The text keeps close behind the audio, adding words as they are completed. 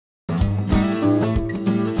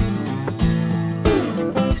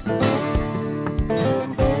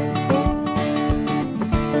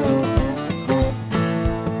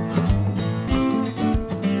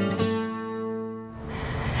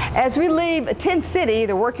As we leave Tent City,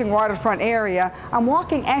 the working waterfront area, I'm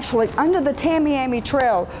walking actually under the Tamiami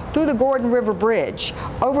Trail through the Gordon River Bridge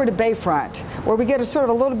over to Bayfront, where we get a sort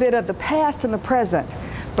of a little bit of the past and the present.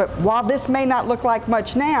 But while this may not look like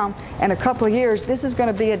much now, in a couple of years, this is going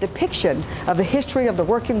to be a depiction of the history of the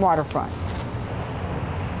working waterfront.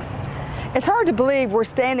 It's hard to believe we're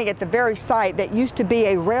standing at the very site that used to be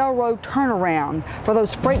a railroad turnaround for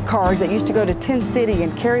those freight cars that used to go to Tent City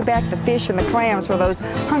and carry back the fish and the clams for those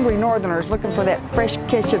hungry northerners looking for that fresh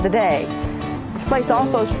catch of the day. This place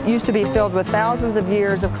also used to be filled with thousands of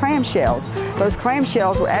years of clamshells. Those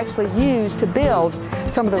clamshells were actually used to build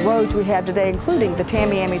some of the roads we have today, including the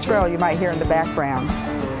Tamiami Trail you might hear in the background.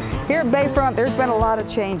 Here at Bayfront, there's been a lot of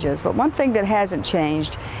changes, but one thing that hasn't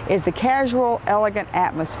changed is the casual, elegant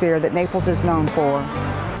atmosphere that Naples is known for.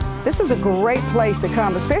 This is a great place to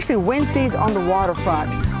come, especially Wednesdays on the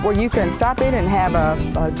waterfront, where you can stop in and have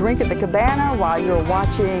a drink at the cabana while you're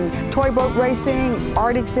watching toy boat racing,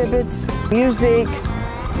 art exhibits, music.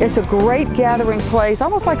 It's a great gathering place,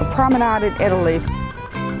 almost like a promenade in Italy.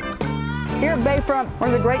 Here at Bayfront,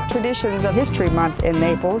 one of the great traditions of History Month in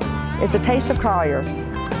Naples is the Taste of Collier.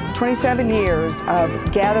 27 years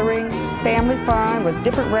of gathering, family fun with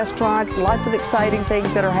different restaurants, lots of exciting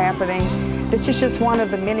things that are happening. This is just one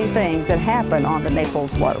of the many things that happen on the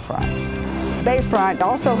Naples waterfront. Bayfront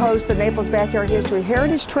also hosts the Naples Backyard History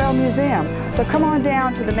Heritage Trail Museum, so come on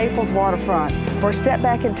down to the Naples waterfront for a step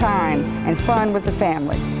back in time and fun with the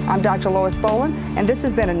family. I'm Dr. Lois Bolin, and this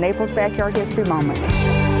has been a Naples Backyard History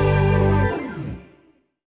Moment.